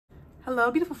Hello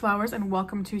beautiful flowers and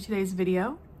welcome to today's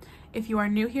video. If you are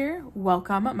new here,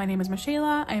 welcome. My name is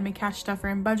Michaela. I am a cash stuffer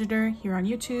and budgeter here on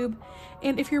YouTube.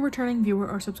 And if you're a returning viewer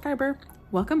or subscriber,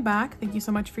 welcome back. Thank you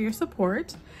so much for your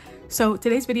support. So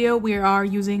today's video, we are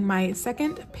using my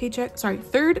third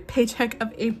paycheck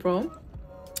of April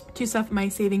to stuff my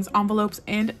savings envelopes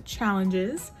and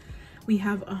challenges. We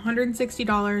have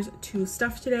 $160 to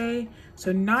stuff today,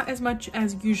 so not as much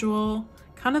as usual.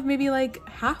 Kind of maybe like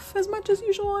half as much as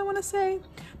usual, I want to say,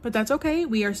 but that's okay.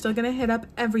 We are still gonna hit up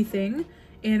everything,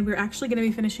 and we're actually gonna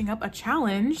be finishing up a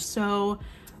challenge, so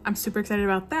I'm super excited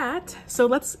about that. So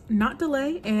let's not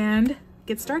delay and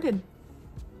get started.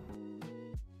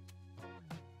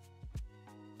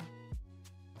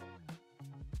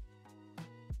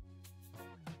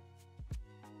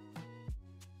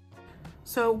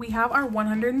 So we have our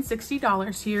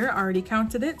 $160 here. I already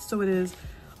counted it, so it is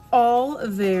all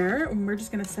there, and we're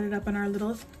just gonna set it up on our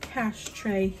little cash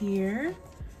tray here,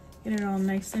 get it all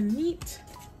nice and neat,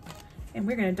 and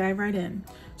we're gonna dive right in.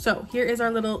 So here is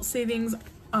our little savings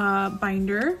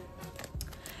binder,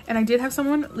 and I did have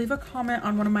someone leave a comment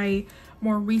on one of my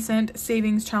more recent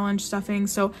savings challenge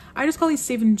stuffings. So I just call these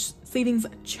savings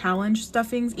challenge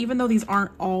stuffings, even though these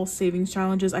aren't all savings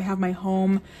challenges. I have my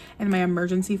home and my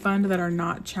emergency fund that are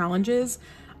not challenges.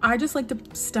 I just like to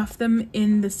stuff them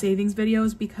in the savings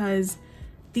videos because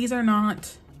these are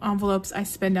not envelopes I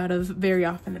spend out of very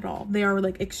often at all. They are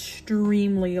like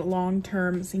extremely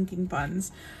long-term sinking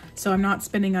funds. So I'm not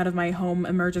spending out of my home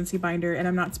emergency binder, and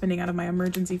I'm not spending out of my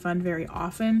emergency fund very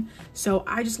often. So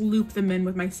I just loop them in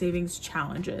with my savings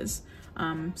challenges.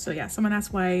 So yeah, someone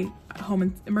asked why home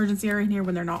and emergency are in here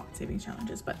when they're not savings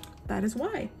challenges, but that is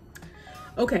why.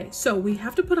 Okay, so we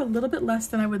have to put a little bit less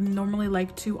than I would normally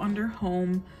like to under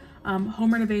home,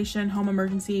 home renovation, home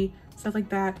emergency, stuff like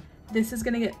that. This is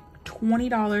gonna get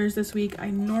 $20 this week. I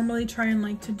normally try and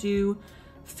like to do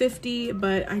 50,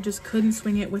 but I just couldn't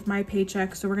swing it with my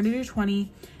paycheck, so we're gonna do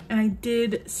 20, and I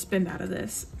did spend out of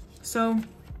this. So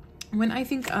when I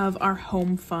think of our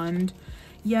home fund,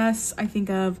 yes, I think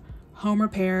of home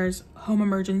repairs, home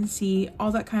emergency,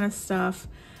 all that kind of stuff.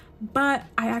 But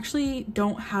I actually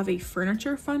don't have a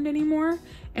furniture fund anymore.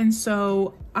 And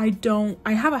so I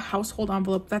have a household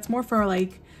envelope that's more for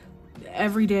like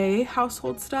everyday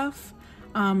household stuff,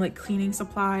 like cleaning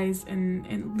supplies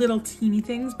and little teeny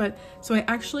things. But so I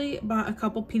actually bought a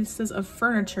couple pieces of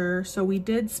furniture. So we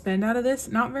did spend out of this,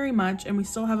 not very much, and we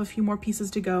still have a few more pieces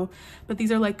to go, but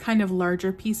these are like kind of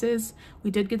larger pieces.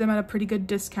 We did get them at a pretty good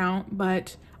discount,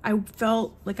 but I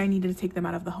felt like I needed to take them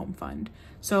out of the home fund.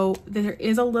 So there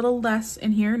is a little less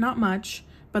in here, not much,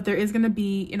 but there is gonna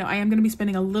be, you know, I am gonna be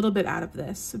spending a little bit out of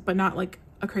this, but not like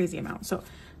a crazy amount. So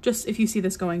just if you see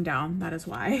this going down, that is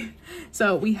why.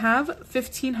 So we have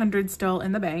 $1,500 still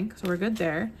in the bank, so we're good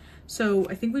there. So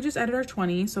I think we just added our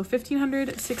 20. So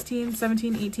 1,500, 16,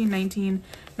 17, 18, 19,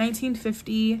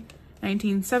 1950,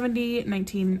 1970,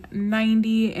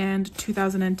 1990, and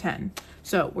 2010.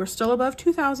 So we're still above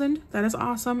 2,000. That is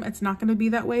awesome. It's not going to be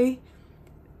that way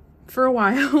for a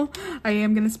while. I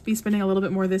am going to be spending a little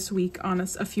bit more this week on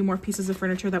a few more pieces of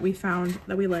furniture that we found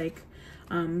that we like.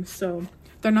 So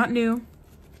they're not new.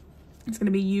 It's going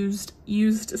to be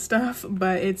used stuff,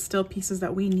 but it's still pieces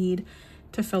that we need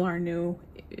to fill our new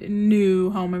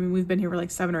home. I mean, we've been here for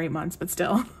like 7 or 8 months, but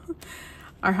still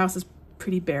our house is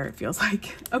pretty bare, it feels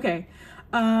like. Okay.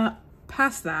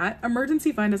 Past that,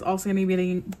 emergency fund is also going to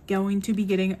be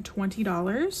getting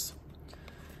 $20,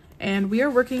 and we are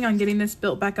working on getting this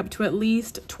built back up to at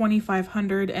least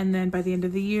 2,500, and then by the end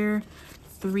of the year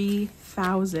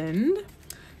 3,000.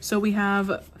 So we have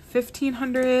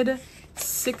 1,500,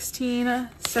 16,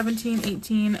 17,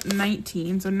 18,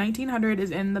 19. So 1,900 is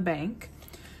in the bank.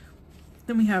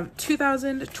 Then we have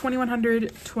 2,000,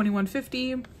 2,100,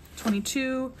 2,150,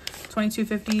 22,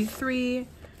 2250,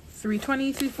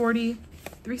 320, 340,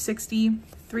 360,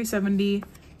 370,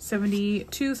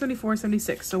 72, 74,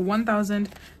 76. So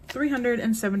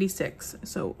 1,376.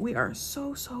 So we are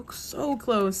so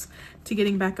close to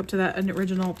getting back up to that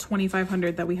original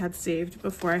 2,500 that we had saved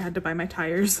before I had to buy my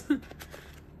tires.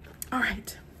 All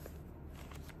right,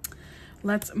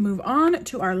 let's move on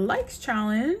to our likes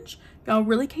challenge. Y'all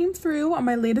really came through on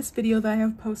my latest video that I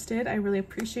have posted. I really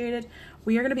appreciate it.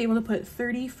 We are going to be able to put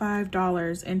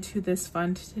 $35 into this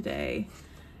fund today,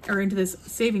 or into this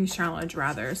savings challenge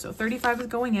rather. So 35 is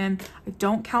going in. I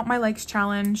don't count my likes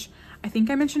challenge. I think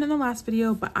I mentioned in the last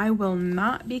video, but I will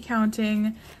not be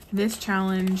counting this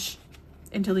challenge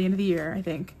until the end of the year, I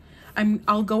think.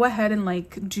 I'll go ahead and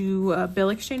like do bill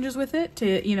exchanges with it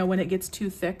to, you know, when it gets too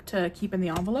thick to keep in the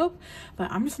envelope,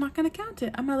 but I'm just not going to count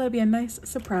it. I'm going to let it be a nice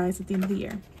surprise at the end of the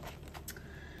year.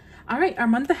 All right, our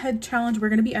month ahead challenge, we're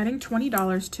gonna be adding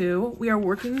 $20 to. We are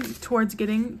working towards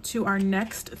getting to our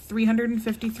next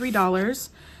 $353.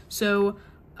 So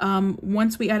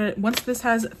once this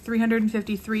has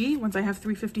 353, once I have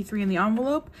 353 in the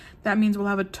envelope, that means we'll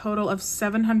have a total of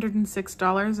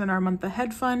 $706 in our month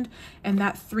ahead fund, and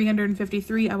that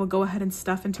 353 I will go ahead and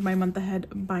stuff into my month ahead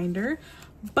binder.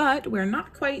 But we're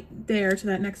not quite there to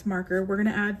that next marker. We're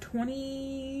gonna add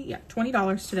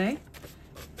 $20 today.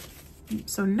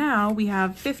 So now we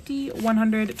have 50,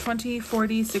 100, 20,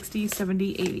 40, 60,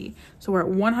 70, 80. So we're at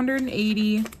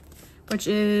 180, which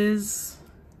is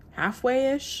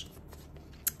halfway-ish,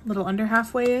 a little under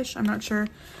halfway-ish, I'm not sure,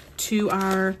 to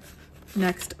our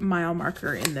next mile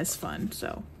marker in this fund.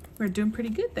 So we're doing pretty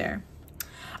good there.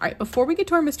 All right, before we get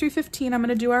to our mystery 15, I'm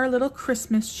gonna do our little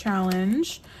Christmas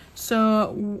challenge.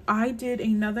 So I did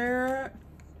another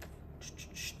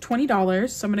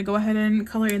 $20. So I'm gonna go ahead and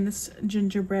color in this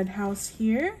gingerbread house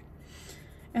here.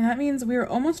 And that means we're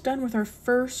almost done with our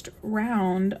first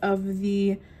round of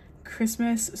the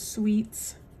Christmas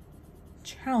sweets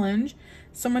challenge.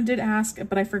 Someone did ask,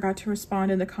 but I forgot to respond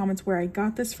in the comments where I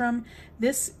got this from.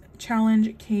 This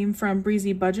challenge came from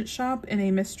Breezy Budget Shop in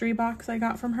a mystery box I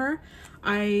got from her.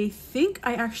 I think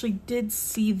I actually did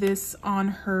see this on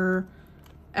her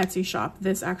Etsy shop,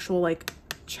 this actual like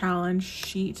challenge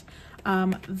sheet.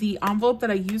 The envelope that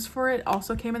I used for it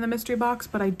also came in the mystery box,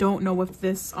 but I don't know if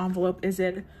this envelope is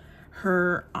in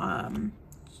her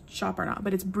shop or not,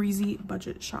 but it's Breezy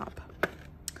Budget Shop.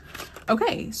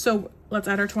 Okay, so let's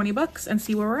add our 20 bucks and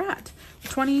see where we're at.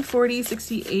 20, 40,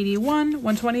 60, 81,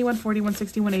 120, 140,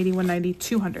 160, 180, 190,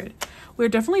 200. We're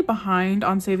definitely behind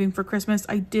on saving for Christmas.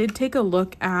 I did take a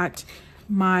look at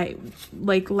my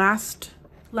like last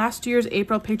year's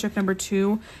April paycheck number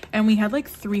 2, and we had like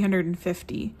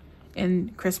 350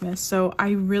 in Christmas. So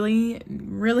I really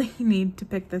need to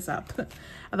pick this up.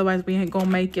 Otherwise we ain't gonna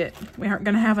make it. We aren't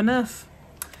gonna have enough.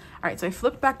 All right, so I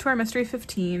flipped back to our mystery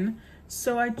 15.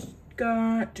 So I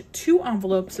got 2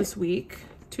 envelopes this week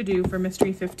to do for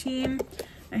mystery 15.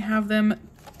 I have them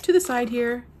to the side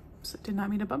here. So did not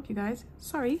mean to bump you guys,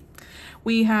 sorry.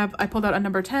 I pulled out a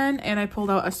number 10 and I pulled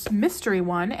out a mystery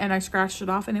one and I scratched it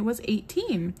off and it was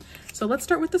 18. So let's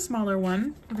start with the smaller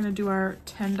one. We're gonna do our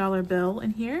 $10 bill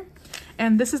in here.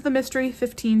 And this is the mystery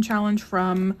 15 challenge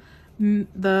from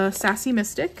the Sassy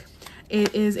Mystic.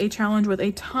 It is a challenge with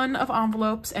a ton of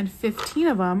envelopes and 15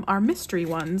 of them are mystery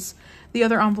ones. The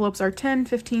other envelopes are 10,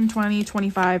 15, 20,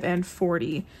 25, and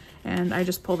 40. And I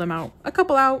just pull them out, a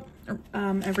couple out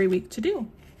every week to do.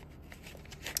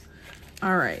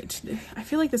 All right, I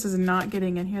feel like this is not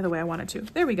getting in here the way I want it to.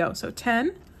 There we go, so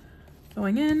 10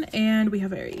 going in, and we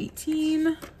have our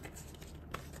 18,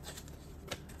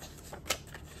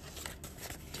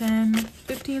 10,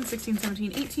 15, 16,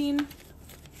 17, 18.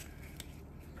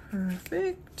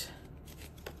 Perfect.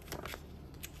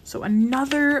 So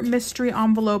another mystery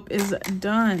envelope is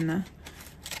done.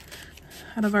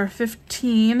 Out of our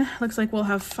 15, looks like we'll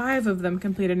have 5 of them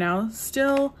completed now.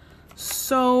 Still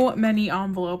so many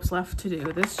envelopes left to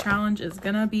do. This challenge is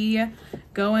gonna be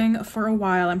going for a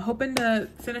while. I'm hoping to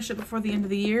finish it before the end of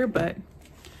the year, but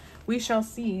we shall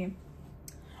see.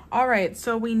 All right,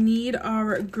 so we need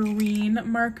our green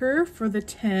marker for the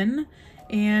 10,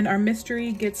 and our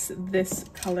mystery gets this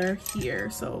color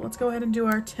here. So let's go ahead and do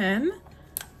our 10.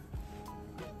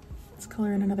 Let's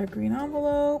color in another green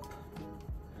envelope.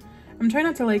 I'm trying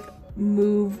not to like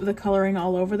move the coloring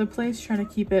all over the place, trying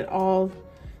to keep it all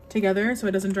together so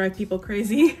it doesn't drive people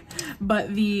crazy.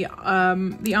 But the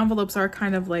envelopes are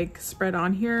kind of like spread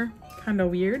on here, kind of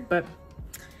weird, but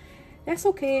that's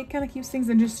okay. It kind of keeps things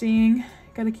interesting.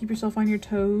 Got to keep yourself on your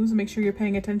toes. Make sure you're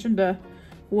paying attention to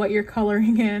what you're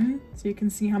coloring in so you can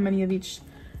see how many of each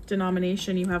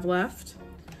denomination you have left.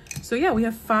 So yeah, we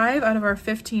have 5 out of our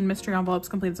 15 mystery envelopes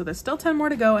completed. So there's still 10 more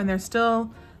to go, and there's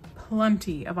still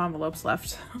plenty of envelopes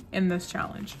left in this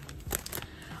challenge.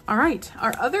 All right,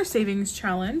 our other savings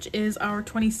challenge is our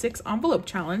 26 envelope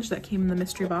challenge that came in the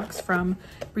mystery box from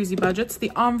Breezy Budgets.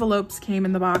 The envelopes came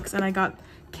in the box and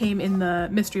came in the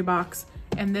mystery box,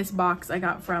 and this box I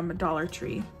got from Dollar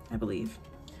Tree, I believe.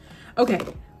 Okay,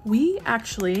 we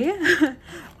actually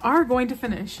are going to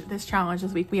finish this challenge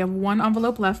this week. We have 1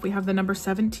 envelope left. We have the number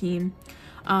 17.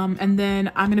 And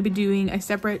then I'm going to be doing a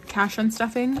separate cash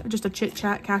unstuffing, just a chit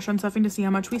chat cash unstuffing to see how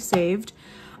much we saved.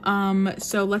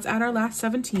 So let's add our last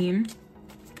 17,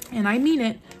 and I mean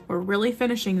it, we're really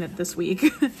finishing it this week.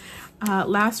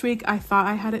 Last week I thought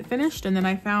I had it finished, and then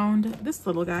I found this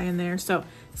little guy in there. So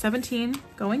 17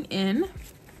 going in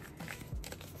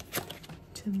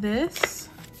to this,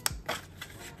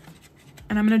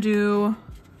 and I'm gonna do,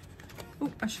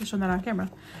 oh, I should have shown that on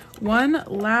camera. one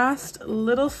last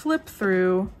little flip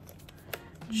through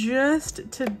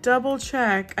just to double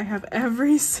check I have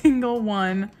every single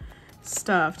one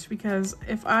stuffed, because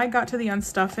if I got to the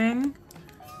unstuffing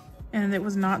and it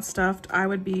was not stuffed, I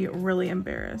would be really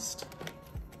embarrassed.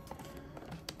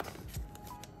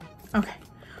 Okay.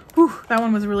 Whew, that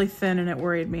one was really thin and it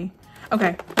worried me.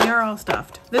 Okay, they are all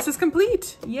stuffed. This is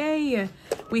complete. Yay.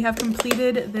 We have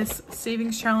completed this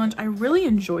savings challenge. I really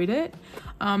enjoyed it.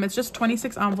 It's just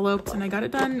 26 envelopes and I got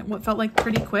it done what felt like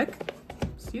pretty quick.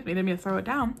 Excuse me, didn't mean to throw it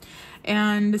down.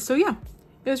 And so yeah,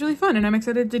 it was really fun and I'm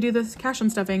excited to do this cash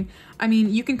unstuffing. I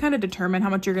mean, you can kind of determine how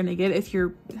much you're gonna get if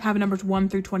you have numbers 1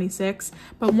 through 26,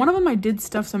 but one of them I did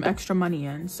stuff some extra money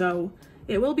in, so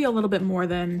it will be a little bit more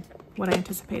than what I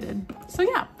anticipated. So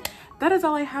yeah, that is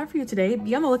all I have for you today.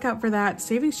 Be on the lookout for that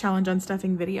savings challenge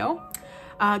unstuffing video.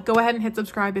 Go ahead and hit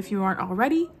subscribe if you aren't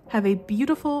already. Have a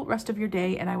beautiful rest of your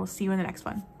day and I will see you in the next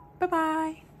one.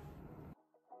 Bye-bye.